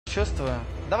Чувствую.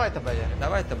 Давай ТБ, Ярик,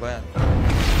 давай ТБ.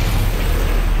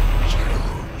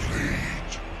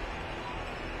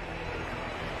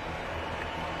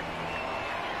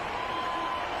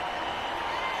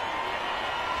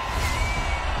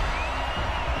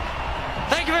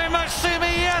 Thank you very much, Sumi.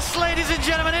 Yes, ladies and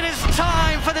gentlemen, it is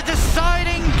time for the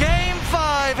deciding Game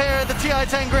 5 here at the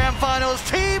TI10 Grand Finals.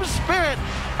 Team Spirit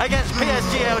against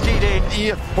PSG LGD.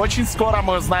 И очень skoro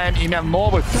мы узнаем имя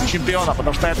новых чемпионов,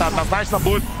 потому что это однозначно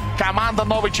будет команда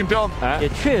новый чемпион.也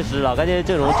确实，老干爹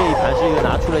阵容这一盘是一个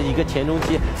拿出了一个前中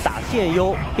期打线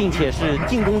优，并且是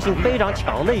进攻性非常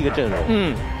强的一个阵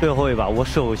容。最后一把我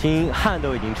手心汗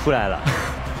都已经出来了。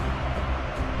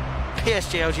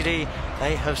PSG LGD,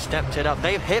 they have stepped it up.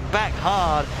 They've hit back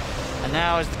hard. And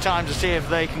now is the time to see if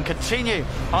they can continue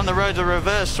on the road to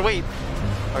reverse sweep,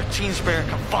 or Team Spirit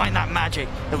can find that magic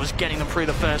that was getting them through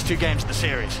the first 2 games of the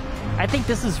series. I think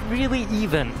this is really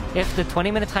even. If the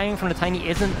 20-minute timing from the Tiny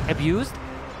isn't abused,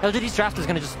 LGD's draft is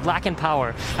going to just lack in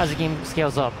power as the game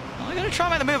scales up. Well, they're going to try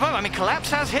and make the move home. I mean,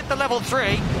 Collapse has hit the level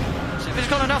 3. So if he's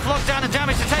got enough lockdown and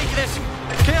damage to take this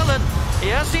kill, and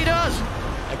yes, he does.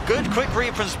 A good quick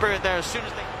read from Spirit there as soon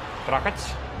as they...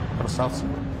 Тракать. Красавцы.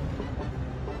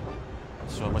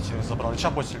 Все, ботинок забрал. Ча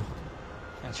ботинок?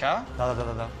 Начало?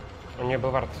 Да. У нее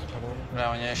был вард.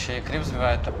 Бля, у нее еще и крип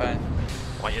сбивает ТП.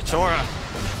 Well, Yatora,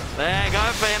 there you go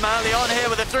for him early on here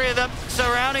with the 3 of them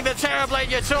surrounding the Terrorblade.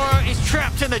 Yatora is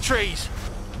trapped in the trees.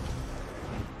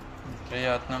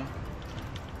 Приятно.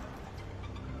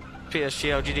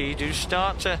 PSG LGD do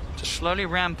start to slowly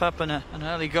ramp up an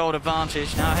early gold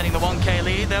advantage. Now heading the 1K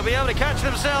lead, they'll be able to catch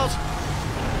themselves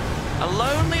a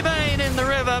lonely vein in the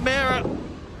river. Mira.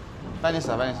 搬你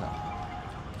死。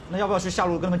那要不要去下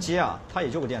路跟他们接啊？他也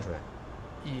救个电水。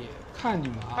也看你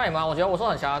们啊。看你们，我觉得我说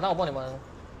很强，但我帮你们。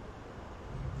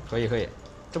可以，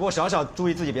只不过小注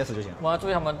意自己别死就行。我要注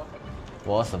意他们。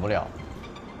我死不了。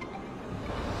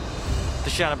The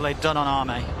Shadowblade done on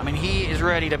Arme. I mean, he is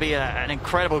ready to be an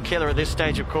incredible killer at this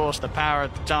stage, of course. The power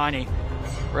of the Tiny,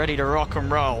 ready to rock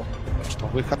and roll. Что,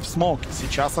 выход в смоки.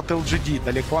 Сейчас от LGD.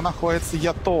 Далеко находится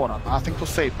Ятора. Nothing to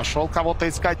say. Пошел кого-то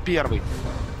искать первый.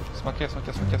 Смоки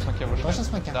вышли. Точно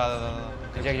смоки? Да.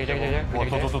 Где?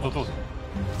 Вот тут.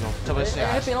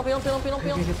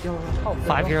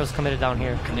 5 heroes committed down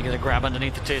here. Can they get a grab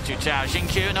underneath the tier 2 tower?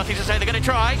 Xingqiu, nothing to say, they're going to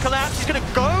try. Collapse, he's going to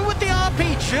go with the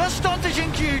RP just onto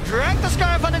Xingqiu, drag the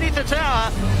Scarab underneath the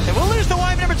tower. They will lose the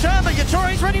Wyvern in return, but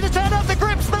Yatori's ready to turn up the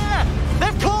grips there.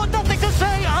 They've caught nothing to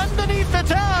say underneath the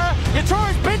tower.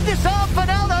 Yatori's pinned this up for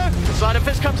now though. Slider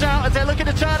Fist comes out as they're looking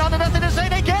to turn on, and nothing to say,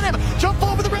 they get him. Jump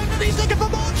forward with the ring, and he's looking for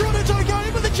more. Toronto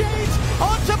going with the chains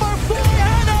onto both Boy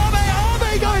and Arme.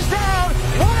 Arme goes down.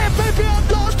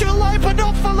 YFP lost your life, but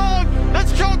not for long.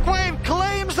 That's Shockwave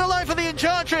claims the life of the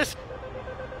Enchantress.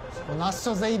 У нас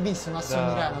все заебись, у нас все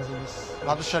нереально заебись.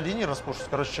 Надо сейчас линии распушить.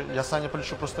 Короче, я Саня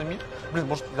полечу просто мид. Блин,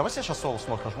 может, давайте я сейчас соло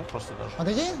смог нажму просто даже.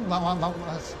 Подойди,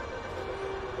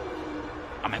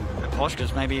 I mean,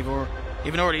 Poshka's maybe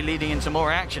even already leading into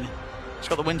more action. He's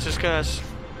got the Winter's Curse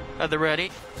at the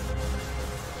ready.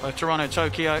 Both Toronto,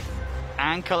 Tokyo,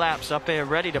 and Collapse up here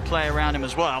ready to play around him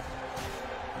as well.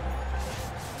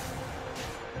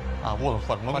 А, вот он,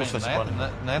 флаг. Могу, кстати,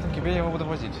 на этом кибе я его буду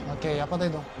возить. Окей, я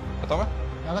подойду. Готовы?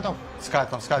 Я готов.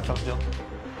 Скайт там сделал.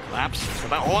 Collapse,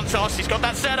 about horn toss, he's got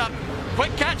that set up.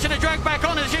 Quick catch and a drag back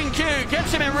on as Xingqiu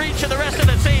gets him in reach of the rest of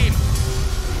the team.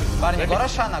 Парни,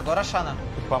 Горошана.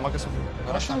 Помогай.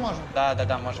 Хорошо можем?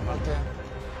 Да, можем. Окей.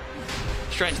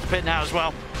 Straight into the pit now as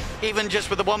well. Even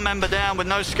just with the 1 member down, with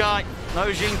no Sky, no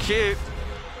Xingqiu,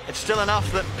 it's still enough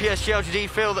that PSG LGD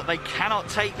feel that they cannot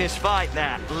take this fight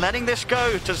there. Letting this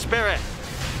go to Spirit.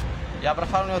 Я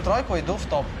профармлю тройку, иду в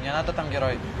топ. Мне надо там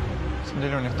герой. На самом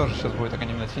деле у них тоже сейчас будет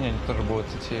Академия Тени, они тоже будут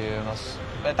идти у нас.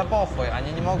 Это похуй,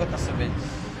 они не могут нас убить.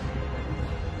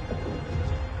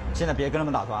 现在别跟他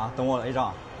们打团，等我 A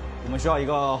仗。我们需要一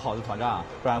个好的团战，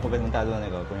不然会被他们带盾那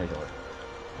个滚雪球。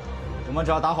我们只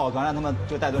要打好团战，他们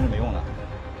这个带盾是没用的。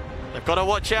They've got to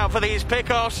watch out for these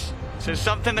pickoffs. This is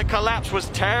something that Collapse was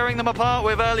tearing them apart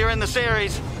with earlier in the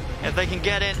series. If they can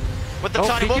get in with the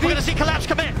Tiny Wolf, we're going to see Collapse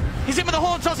commit. He's in with the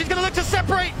horn toss. He's going to look to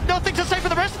separate. Nothing to say for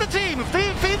the rest of the team.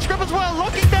 Fiend's Grip as well,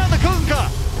 locking down the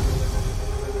Kunkka.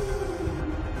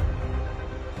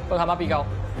 不他妈逼高，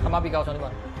兄弟们。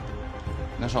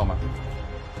能守吗？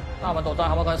那我们躲战，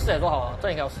他们可能视野做好了，这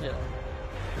应该有视野了。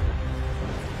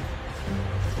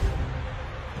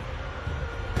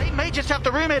 They may just have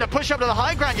the room here to push up to the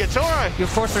high ground. Yatoro. You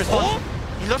force the response.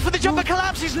 He looks for the jumper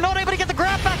collapse. He's not able to get the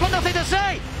grab back with nothing to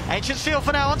say. Ancient Seal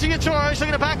for now onto Yatoro. So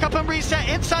going to back up and reset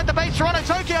inside the base. Toronto,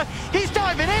 Tokyo. He's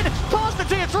diving in past the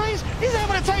tier 3s. He's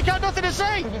able to take out nothing to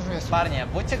say. Парни,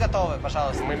 будьте готовы,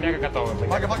 пожалуйста. Мы мега готовы.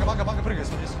 Бага, прыгай,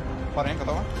 смотри. Парни,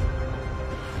 готовы?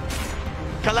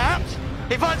 Collapse.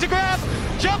 He finds a grab.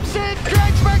 Jumps in.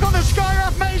 Drags back on the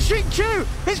Skyraf main. Shinkyu.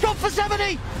 He's gone for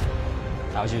 70.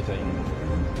 打回去推。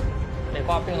美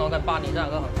花冰龙跟巴尼这两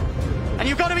个很。 And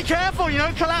you've got to be careful, you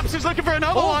know. Collapse is looking for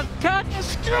another one. Catch!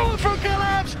 Strong from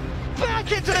Collapse.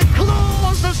 Back into the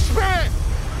claws of Spirit.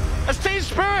 As Team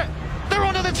Spirit, they're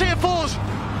onto the tier 4s.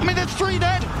 I mean, there's 3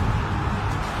 dead.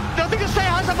 Nothing to say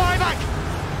has a buyback.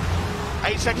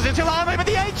 8 seconds until Army, but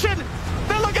the Ancient,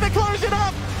 they're looking to close it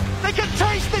up. They can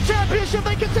taste the championship.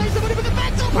 They can taste the money, but the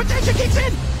mental protection kicks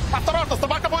in. Осторожно,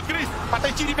 собака будет грызть.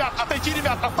 Отойти, ребят,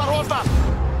 осторожно.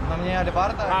 На мне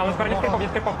Алибарда. Он скоро не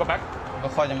скрипов, go back.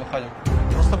 Выходим.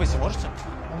 Просто выйти можете?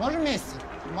 Мы можем вместе.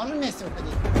 Можем вместе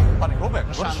выходить. Парни, go back.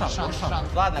 Шан.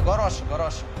 Ладно, Горош.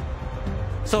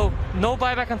 So, no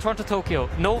buyback on Toronto, Tokyo.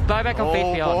 No buyback on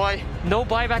Fate Beyond. Boy. No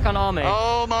buyback on Ame.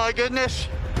 Oh my goodness.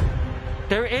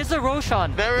 There is a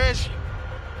Roshan. There is.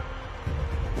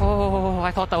 Oh,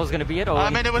 I thought that was going to be it. I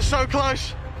mean, it was so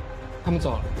close. 他们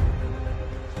走了。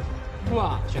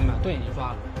哇，兄弟们，队已经抓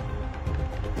了。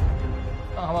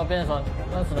让他们变身，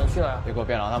那只能去了呀。别给我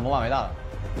变了，那魔法没大了。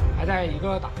还在一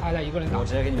个人打。我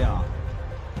直接给你变了。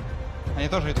 Они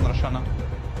тоже идут на Рошана.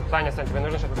 Саня, тебе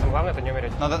нужно, чтобы самое главное, это не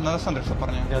умереть. Надо Сандерса,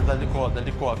 парни. Я далеко,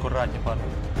 аккуратнее, парни.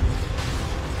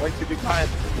 Ой, бегает.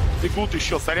 Бегут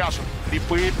еще, заряжен.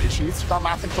 Крипы пришли сюда,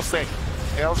 nothing to say.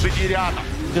 LGD рядом.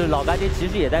 就是老干爹其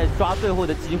实也在抓最后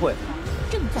的机会。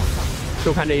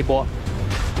就看这一波。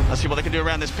 Let's see what they can do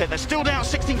around this pit. They're still down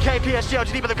 16k PSG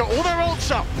LGD, but they've got all their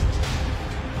ults up.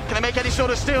 Can they make any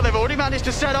sort of steal? They've already managed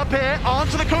to set up here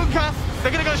onto the Kunkka.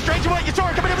 They're going to go straight to it.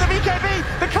 Yatoro coming in with the BKB.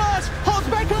 The cards holds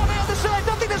back on the other side.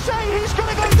 Nothing to say. He's going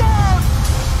to go down.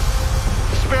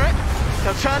 Spirit.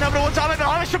 They'll turn over towards Ame, but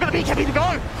Ame's still got the BKB to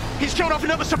go. He's killed off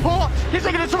another support. He's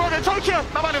taking it to Toronto, Tokyo.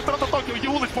 Давай, Toronto, Tokyo,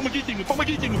 Юлыч, помогите ему.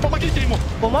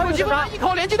 我们有啥？一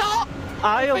口连击刀。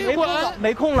哎呦，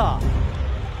没空了。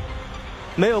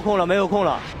没有空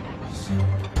了。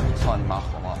操你妈，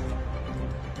好吗？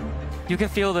 You can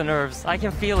feel the nerves. I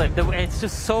can feel it. It's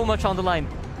just so much on the line.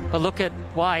 But look at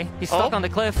why. He's stuck on the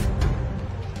cliff.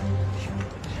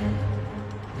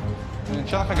 你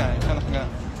去哪干？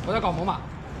我在搞猛犸，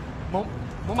猛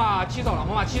犸七走了，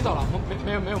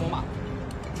没有猛犸。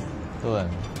对，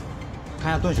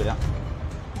看一下盾血量，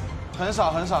很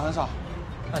少。那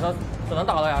时候只能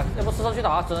打了呀，要不吃车去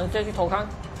打，只能直接去偷看。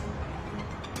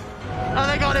 Oh,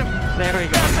 they got him. There we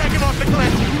go. Gotta take him off the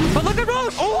cliff. But look at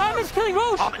Roche! Oh, Ame's killing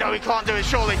Roche! Oh, no, he can't do it,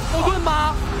 surely. 盾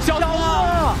吗？小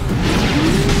了。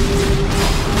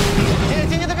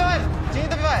经济对面。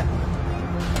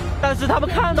但是他们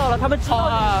看到了，他们知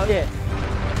道。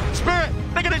 Spirit,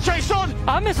 they're gonna chase on.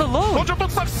 Ame's alone. Он же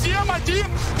тут совсем один.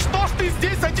 Что ж ты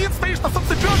здесь один стоишь на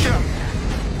солнцепёке?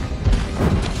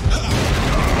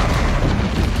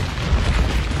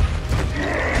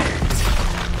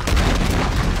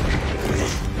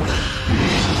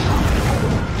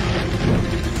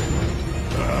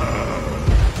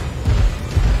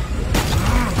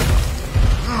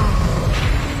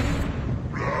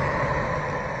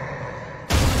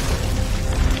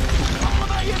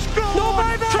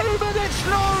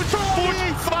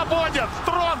 Свободен!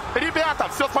 Трон! Ребята,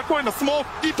 все спокойно, смоук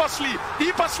и пошли!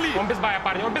 Он без бая,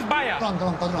 парни, он без бая!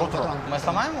 Патрон. Мы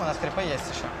сломаем, у нас крипы есть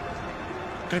еще.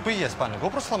 Крипы есть, парни. Го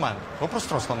просто сломаем.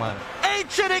 сломаем.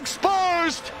 Ancient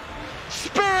exposed.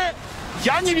 Spirit.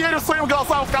 Я не верю своим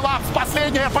глазам в коллапс.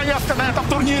 Последняя поездка на этом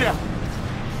турнире.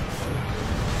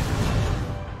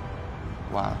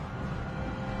 Вау.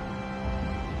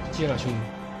 接了，兄弟。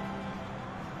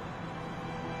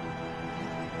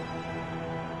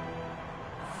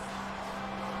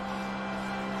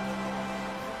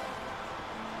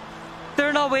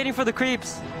 They're not waiting for the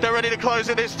creeps. They're ready to close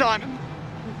it this time.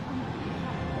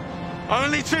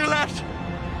 Only 2 left.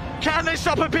 Can they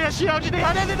stop a PSG LGD?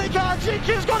 I don't think they can.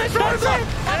 Jinkyu's got it over.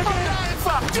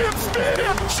 Team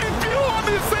Spirit,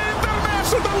 чемпионы за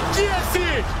International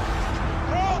 10!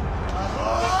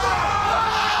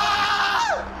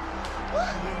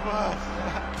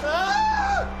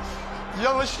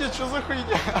 Елочки, что за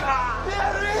хуйня?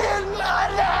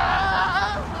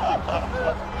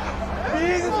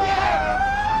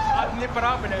 Не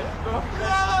прав, блядь.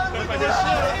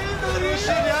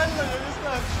 Вообще реально, я не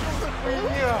знаю, что за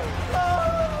хуйня?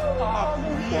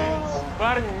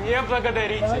 Парни, не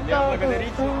благодарите.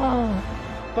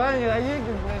 Парни,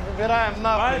 наеги, забираем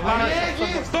нахуй.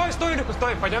 Стой, Илюха,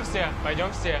 стой, пойдем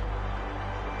все.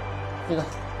 这个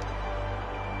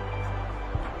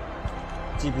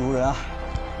技不如人啊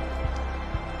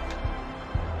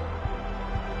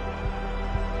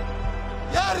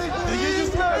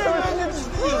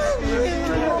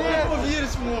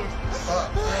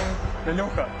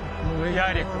！Илюха, ну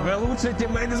Ярик, вы лучшие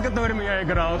тиммейты, с которыми я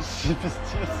играл. Пиздец,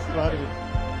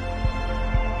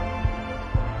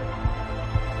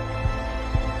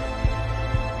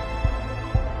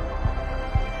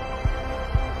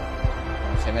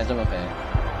 前面这么肥，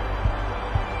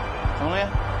怎么了呀？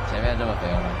前面这么肥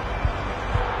了。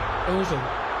英雄。